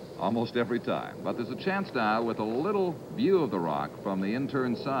off almost every time. But there's a chance now with a little view of the rock from the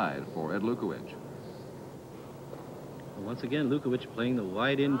in-turn side for Ed Lukowich. Once again, Lukowich playing the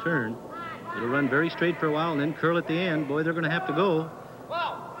wide in-turn. It'll run very straight for a while and then curl at the end. Boy, they're going to have to go.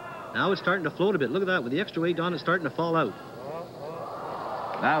 Now it's starting to float a bit. Look at that. With the extra weight on, it's starting to fall out.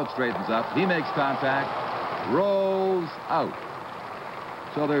 Now it straightens up. He makes contact. Rolls out.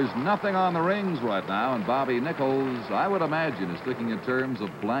 So there's nothing on the rings right now, and Bobby Nichols, I would imagine, is thinking in terms of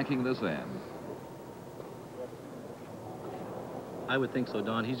blanking this end. I would think so,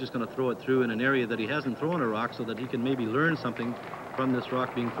 Don. He's just going to throw it through in an area that he hasn't thrown a rock so that he can maybe learn something from this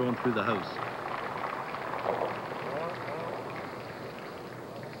rock being thrown through the house.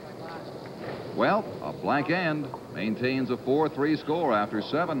 Well, a blank end maintains a 4-3 score after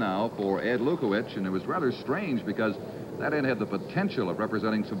 7 now for Ed Lukowich, and it was rather strange because that end had the potential of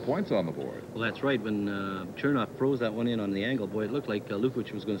representing some points on the board. Well, that's right. When Chernoff froze that one in on the angle, boy, it looked like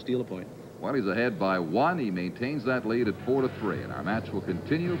Lukowich was going to steal a point. Well, he's ahead by 1. He maintains that lead at 4-3, and our match will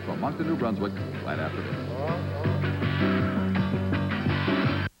continue from Moncton, New Brunswick, right after this.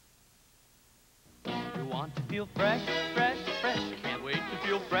 You want to feel fresh, fresh, fresh. Can't wait to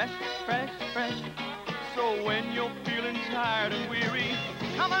feel fresh, fresh, fresh. So when you're feeling tired and weary,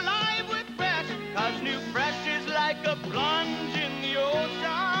 come alive with fresh, 'cause new fresh is like a plunge in the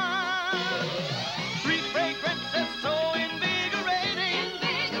ocean. Sweet fragrance is so invigorating,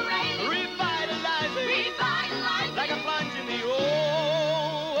 revitalizing, like a plunge in the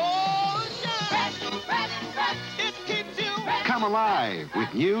ocean. Fresh, fresh, fresh, it keeps you fresh. Come alive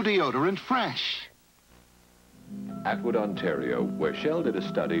with new deodorant Fresh. Atwood, Ontario, where Shell did a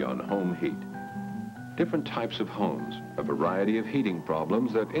study on home heat. Different types of homes, a variety of heating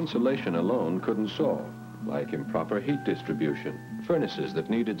problems that insulation alone couldn't solve, like improper heat distribution, furnaces that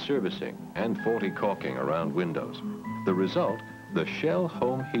needed servicing, and faulty caulking around windows. The result, the Shell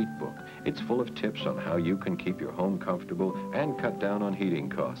Home Heat Book. It's full of tips on how you can keep your home comfortable and cut down on heating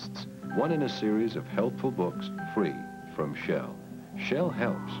costs. One in a series of helpful books, free, from Shell. Shell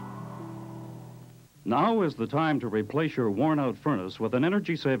helps. Now is the time to replace your worn-out furnace with an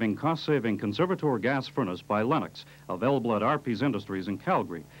energy-saving, cost-saving Conservator gas furnace by Lennox, available at RP's Industries in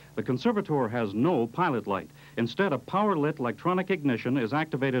Calgary. The Conservator has no pilot light. Instead, a power-lit electronic ignition is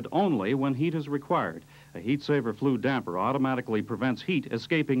activated only when heat is required. A heat-saver flue damper automatically prevents heat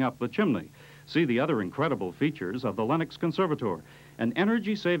escaping up the chimney. See the other incredible features of the Lennox Conservator, an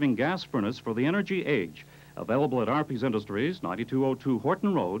energy-saving gas furnace for the energy age, available at RP's Industries, 9202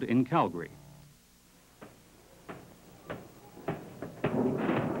 Horton Road in Calgary.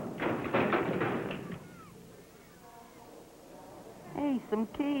 Hey, some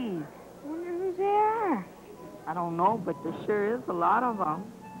keys. I wonder whose they are. I don't know, but there sure is a lot of them.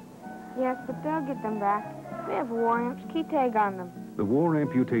 Yes, but they'll get them back. They have War Amp's key tag on them. The War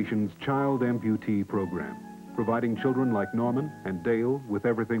Amputation's Child Amputee Program, providing children like Norman and Dale with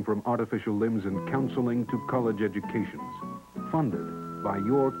everything from artificial limbs and counseling to college educations. Funded by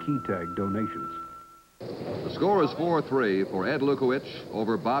your key tag donations. The score is 4-3 for Ed Lukowich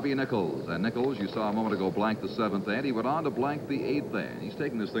over Bobby Nichols. And Nichols, you saw a moment ago, blank the 7th end. He went on to blank the 8th end. He's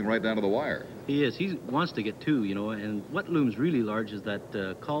taking this thing right down to the wire. He is. He wants to get 2, you know, and what looms really large is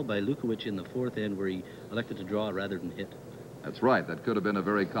that call by Lukowich in the 4th end where he elected to draw rather than hit. That's right. That could have been a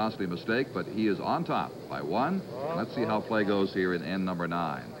very costly mistake, but he is on top by 1. And let's see how play goes here in end number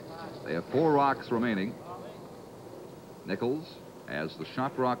 9. They have 4 rocks remaining. Nichols has the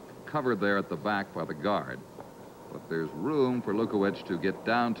shot rock covered there at the back by the guard. But there's room for Lukowich to get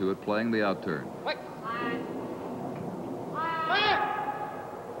down to it playing the outturn.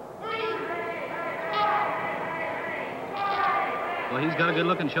 Well, he's got a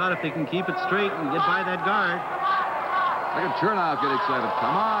good-looking shot if they can keep it straight and get by that guard. Look at Chernoff get excited.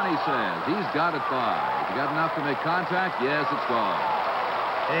 Come on, he says. He's got it by. Has he got enough to make contact? Yes, it's gone.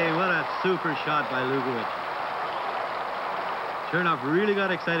 Hey, what a super shot by Lukowich. Chernoff really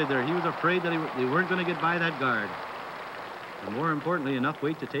got excited there. He was afraid that they weren't going to get by that guard. And more importantly, enough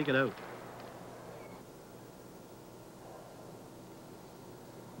weight to take it out.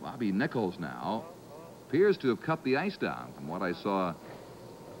 Bobby Nichols now appears to have cut the ice down from what I saw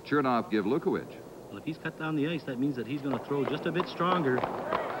Chernoff give Lukowich. Well, if he's cut down the ice, that means that he's going to throw just a bit stronger.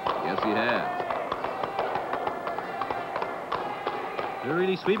 Yes, he has. They're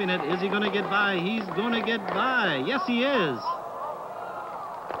really sweeping it. Is he going to get by? He's going to get by. Yes, he is.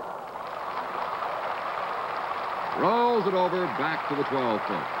 Rolls it over back to the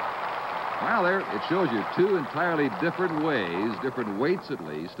 12-foot. Well, there, it shows you two entirely different ways, different weights at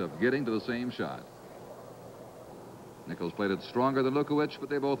least, of getting to the same shot. Nichols played it stronger than Lukowich, but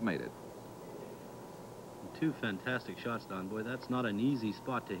they both made it. Two fantastic shots, Don. Boy, that's not an easy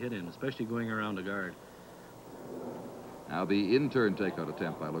spot to hit in, especially going around a guard. Now the in-turn takeout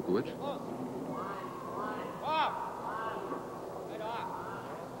attempt by Lukowich.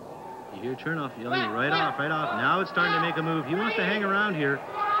 You hear Chernoff yelling, right off, right off. Now it's starting to make a move. He wants to hang around here.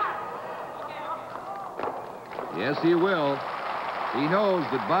 Yes, he will. He knows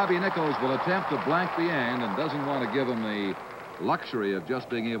that Bobby Nichols will attempt to blank the end and doesn't want to give him the luxury of just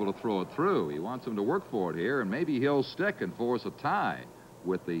being able to throw it through. He wants him to work for it here, and maybe he'll stick and force a tie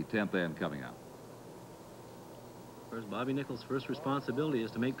with the 10th end coming up. Of course, Bobby Nichols' first responsibility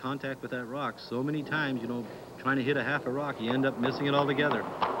is to make contact with that rock. So many times, you know, trying to hit a half a rock, you end up missing it altogether.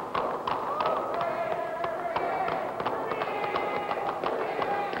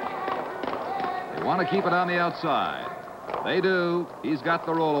 They want to keep it on the outside. They do. He's got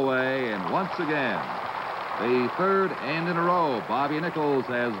the roll away, and once again, the third end in a row. Bobby Nichols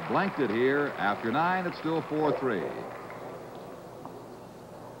has blanked it here. After 9, it's still 4-3.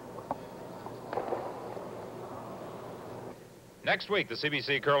 Next week, the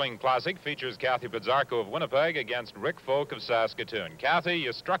CBC Curling Classic features Kathy Pizzarko of Winnipeg against Rick Folk of Saskatoon. Kathy,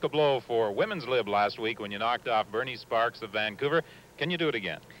 you struck a blow for women's lib last week when you knocked off Bernie Sparks of Vancouver. Can you do it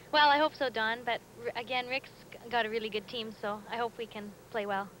again? Well, I hope so, Don, but again, Rick's got a really good team, so I hope we can play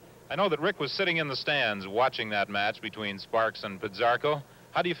well. I know that Rick was sitting in the stands watching that match between Sparks and Pizzarko.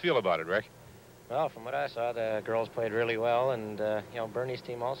 How do you feel about it, Rick? Well, from what I saw, the girls played really well, and, you know, Bernie's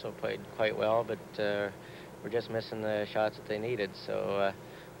team also played quite well, but we're just missing the shots that they needed, so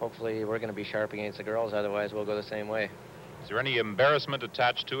hopefully we're going to be sharp against the girls, otherwise we'll go the same way. Is there any embarrassment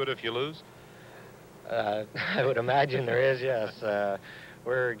attached to it if you lose? I would imagine there is, yes.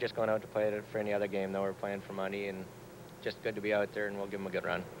 We're just going out to play it for any other game, though. We're playing for money, and just good to be out there, and we'll give them a good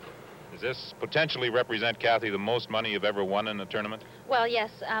run. Does this potentially represent, Kathy, the most money you've ever won in a tournament? Well, yes,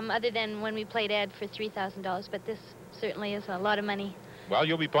 other than when we played Ed for $3,000, but this certainly is a lot of money. Well,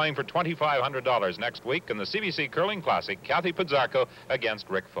 you'll be playing for $2,500 next week in the CBC Curling Classic, Kathy Pizzarko against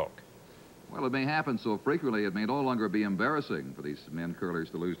Rick Folk. Well, it may happen so frequently, it may no longer be embarrassing for these men curlers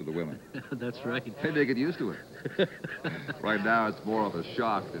to lose to the women. That's right. They get used to it. Right now, it's more of a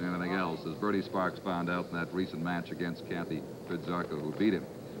shock than anything else, as Bertie Sparks found out in that recent match against Kathy Pizzarko, who beat him.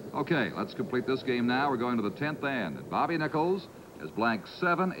 Okay, let's complete this game now. We're going to the 10th end. And Bobby Nichols has blanked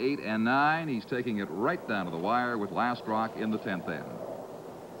 7, 8, and 9. He's taking it right down to the wire with last rock in the 10th end.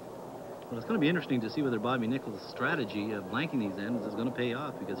 Well, it's going to be interesting to see whether Bobby Nichols' strategy of blanking these ends is going to pay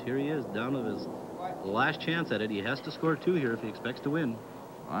off, because here he is, down to his last chance at it. He has to score 2 here if he expects to win.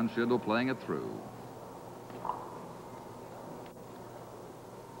 Ron Schindel playing it through.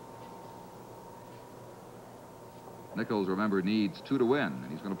 Nichols, remember, needs 2 to win, and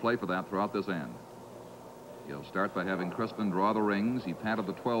he's going to play for that throughout this end. He'll start by having Crispin draw the rings. He patted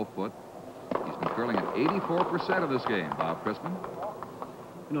the 12-foot. He's been curling at 84% of this game, Bob Crispin.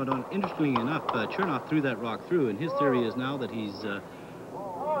 You know, Don, interestingly enough, Chernoff threw that rock through, and his theory is now that he's,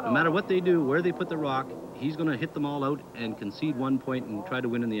 no matter what they do, where they put the rock, he's going to hit them all out and concede 1 point and try to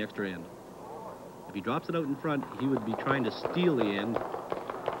win in the extra end. If he drops it out in front, he would be trying to steal the end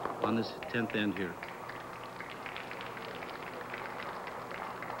on this 10th end here.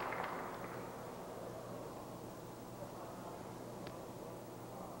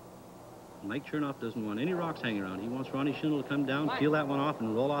 Mike Chernoff doesn't want any rocks hanging around. He wants Ronnie Schindel to come down, peel that one off,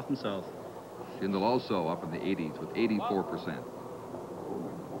 and roll off himself. Schindel also up in the 80s with 84%.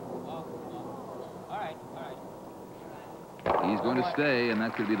 He's going to stay, and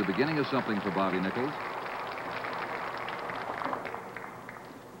that could be the beginning of something for Bobby Nichols.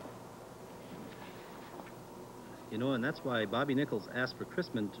 You know, and that's why Bobby Nichols asked for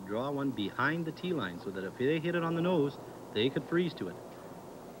Crispin to draw one behind the tee line, so that if they hit it on the nose, they could freeze to it.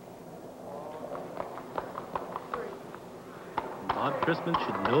 Bob Crispin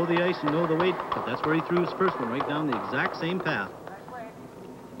should know the ice and know the weight, but that's where he threw his first one, right down the exact same path.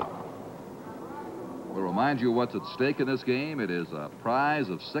 We'll remind you what's at stake in this game. It is a prize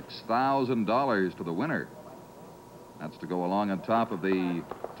of $6,000 to the winner. That's to go along on top of the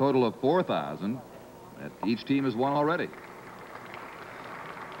total of 4,000 that each team has won already.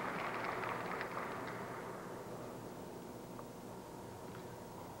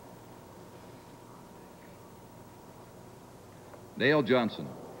 Dale Johnson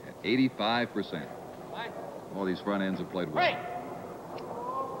at 85%. Oh, these front ends have played well.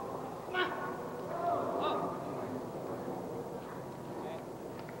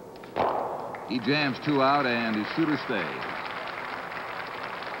 He jams 2 out, and his shooter stays.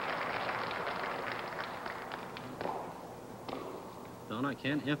 Don, I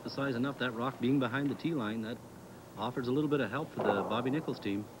can't emphasize enough that rock being behind the tee line. That offers a little bit of help for the Bobby Nichols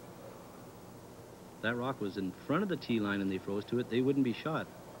team. That rock was in front of the tee line and they froze to it, they wouldn't be shot.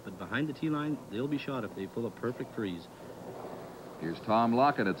 But behind the tee line, they'll be shot if they pull a perfect freeze. Here's Tom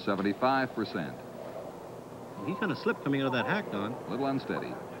Lockett at 75%. Well, he kind of slipped coming out of that hack, Don. A little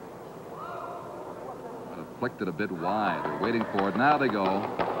unsteady. Flicked it a bit wide. They're waiting for it. Now they go.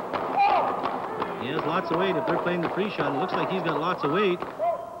 He has lots of weight. If they're playing the free shot, it looks like he's got lots of weight.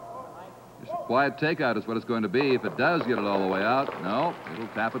 Just a quiet takeout is what it's going to be. If it does get it all the way out, no, it'll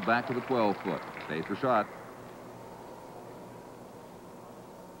tap it back to the 12-foot. Safer shot.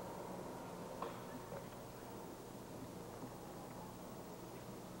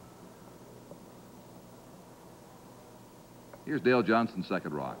 Here's Dale Johnson's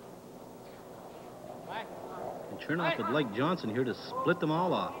second rock. And Chernoff would like Johnson here to split them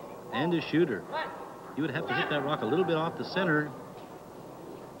all off, and his shooter. He would have to hit that rock a little bit off the center.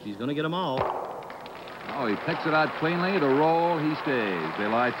 He's going to get them all. Oh, he picks it out cleanly. The roll, he stays. They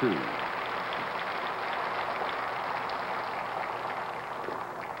lie 2.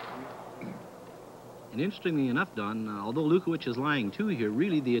 And interestingly enough, Don, although Lukowich is lying 2 here,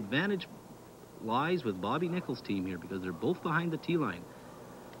 really the advantage lies with Bobby Nichols' team here because they're both behind the tee line.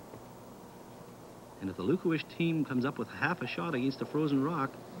 And if the Lukowich team comes up with half a shot against a frozen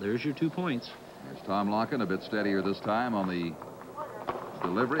rock, there's your 2 points. There's Tom Locken, a bit steadier this time on the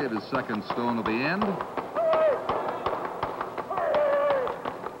delivery of his second stone of the end.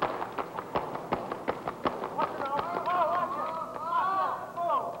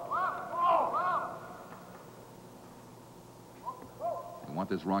 You want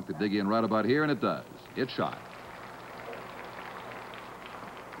this rock to dig in right about here, and it does. It's shot.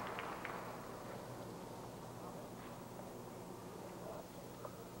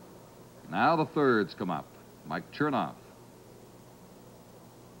 Now the thirds come up. Mike Chernoff.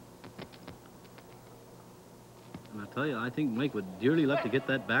 And I'll tell you, I think Mike would dearly love to get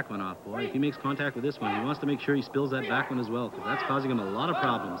that back one off, boy. If he makes contact with this one, he wants to make sure he spills that back one as well, because that's causing him a lot of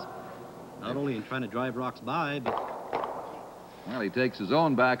problems. Not only in trying to drive rocks by, but... Well, he takes his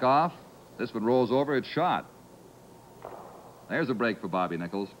own back off. This one rolls over. It's shot. There's a break for Bobby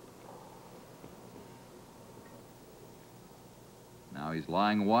Nichols. Now he's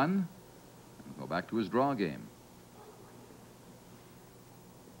lying 1. Go back to his draw game.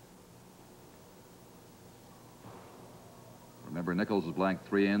 Remember, Nichols has blanked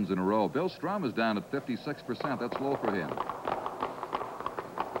 3 ends in a row. Bill Strum is down at 56%. That's low for him.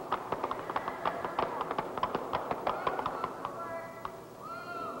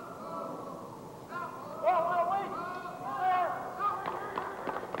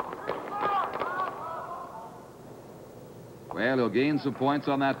 Well, he'll gain some points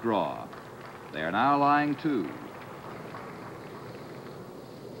on that draw. They are now lying 2.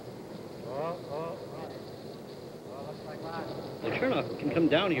 Well, Chernoff can come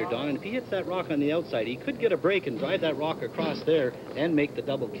down here, Don, and if he hits that rock on the outside, he could get a break and drive that rock across there and make the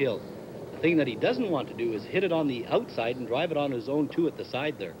double kill. The thing that he doesn't want to do is hit it on the outside and drive it on his own 2 at the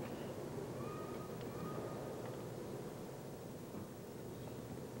side there.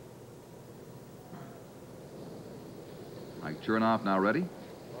 Mike Chernoff now ready.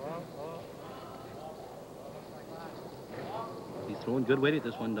 He's throwing good weight at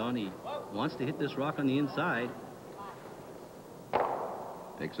this one, Don. He wants to hit this rock on the inside.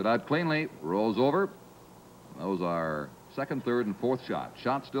 Takes it out cleanly, rolls over. Those are second, third, and fourth shots.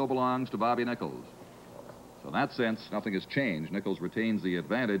 Shot still belongs to Bobby Nichols. So in that sense, nothing has changed. Nichols retains the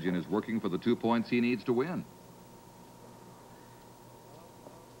advantage and is working for the 2 points he needs to win.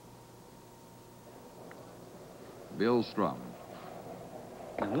 Bill Strum.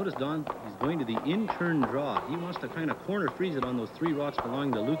 Now notice, Don, he's going to the in-turn draw. He wants to kind of corner freeze it on those 3 rocks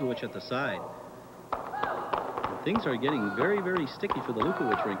belonging to Lukowich at the side. And things are getting very, very sticky for the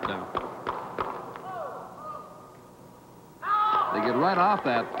Lukowich rink now. They get right off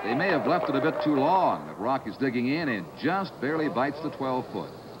that. They may have left it a bit too long. The rock is digging in and just barely bites the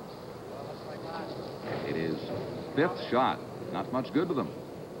 12-foot. It is 5th shot. Not much good to them.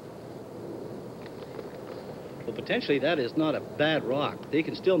 Well, potentially that is not a bad rock. They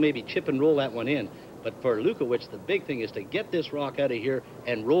can still maybe chip and roll that one in. But for Lukowich, the big thing is to get this rock out of here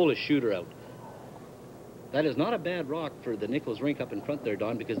and roll his shooter out. That is not a bad rock for the Nichols rink up in front there,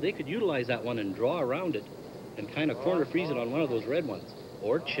 Don, because they could utilize that one and draw around it and kind of corner freeze it on one of those red ones,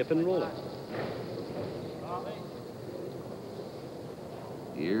 or chip and roll it.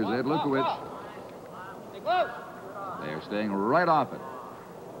 Here's Ed Lukowich. They're staying right off it.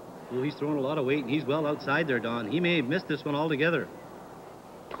 Well, he's throwing a lot of weight, and he's well outside there, Don. He may have missed this one altogether.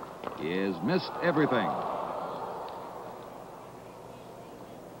 He has missed everything.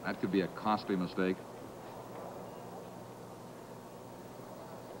 That could be a costly mistake.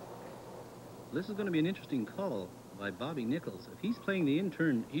 This is going to be an interesting call by Bobby Nichols. If he's playing the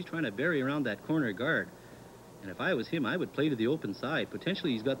in-turn, he's trying to bury around that corner guard. And if I was him, I would play to the open side.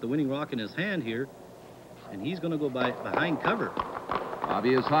 Potentially, he's got the winning rock in his hand here, and he's going to go behind cover.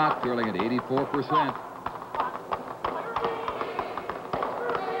 Bobby is hot, curling at 84%.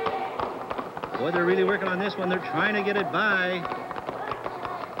 Boy, they're really working on this one. They're trying to get it by.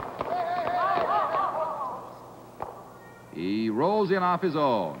 He rolls in off his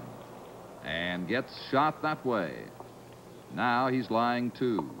own and gets shot that way. Now he's lying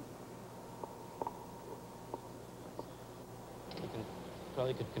 2.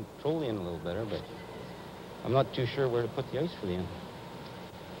 Probably could control the end a little better, but I'm not too sure where to put the ice for the end.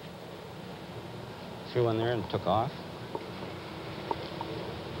 Threw one there and took off.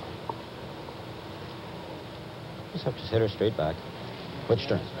 Just have to hit her straight back. Which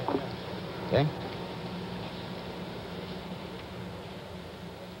turn? Okay.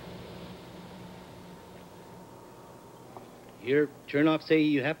 Here, Chernoff say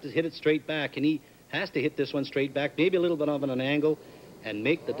you have to hit it straight back, and he has to hit this one straight back, maybe a little bit of an angle, and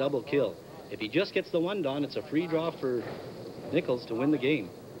make the double kill. If he just gets the one done, it's a free draw for Nichols to win the game.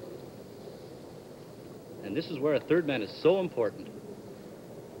 And this is where a third man is so important.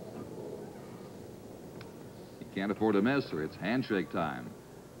 He can't afford to miss, or it's handshake time.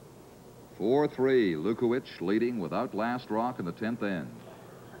 4-3, Lukowich leading without last rock in the 10th end.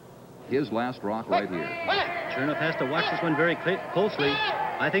 His last rock right here. Chernoff has to watch this one very closely.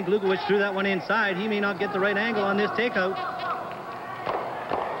 I think Lukowich threw that one inside. He may not get the right angle on this takeout.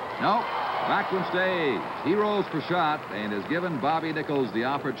 No, back one stays. He rolls for shot and has given Bobby Nichols the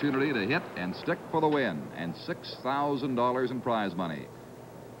opportunity to hit and stick for the win and $6,000 in prize money.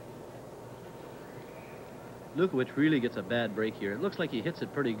 Lukowich really gets a bad break here. It looks like he hits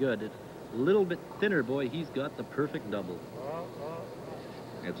it pretty good. It's a little bit thinner, boy. He's got the perfect double.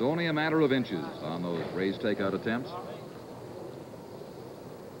 It's only a matter of inches on those raised takeout attempts.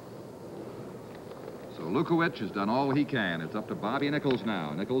 So Lukowich has done all he can. It's up to Bobby Nichols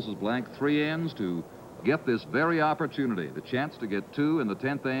now. Nichols has blanked 3 ends to get this very opportunity, the chance to get 2 in the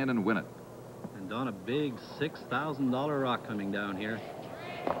 10th end and win it. And Don, a big $6,000 rock coming down here.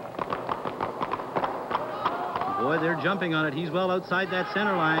 Boy, they're jumping on it. He's well outside that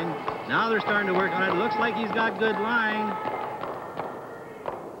center line. Now they're starting to work on it. Looks like he's got good line.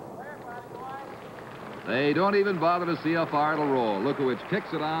 They don't even bother to see how far it'll roll. Lukowich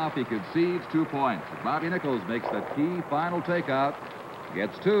kicks it off. He concedes 2 points. Bobby Nichols makes that key final takeout,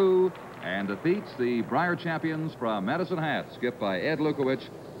 gets 2, and defeats the Brier champions from Medicine Hat, skipped by Ed Lukowich,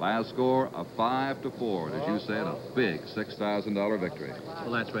 by a score of 5-4. As you said, a big $6,000 victory.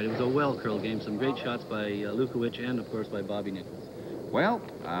 Well, that's right. It was a well-curled game. Some great shots by Lukowich and, of course, by Bobby Nichols. Well,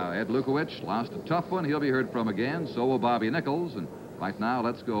 Ed Lukowich lost a tough one. He'll be heard from again. So will Bobby Nichols. And right now,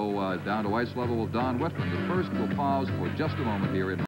 let's go down to ice level with Don Whitman. But first, we'll pause for just a moment here in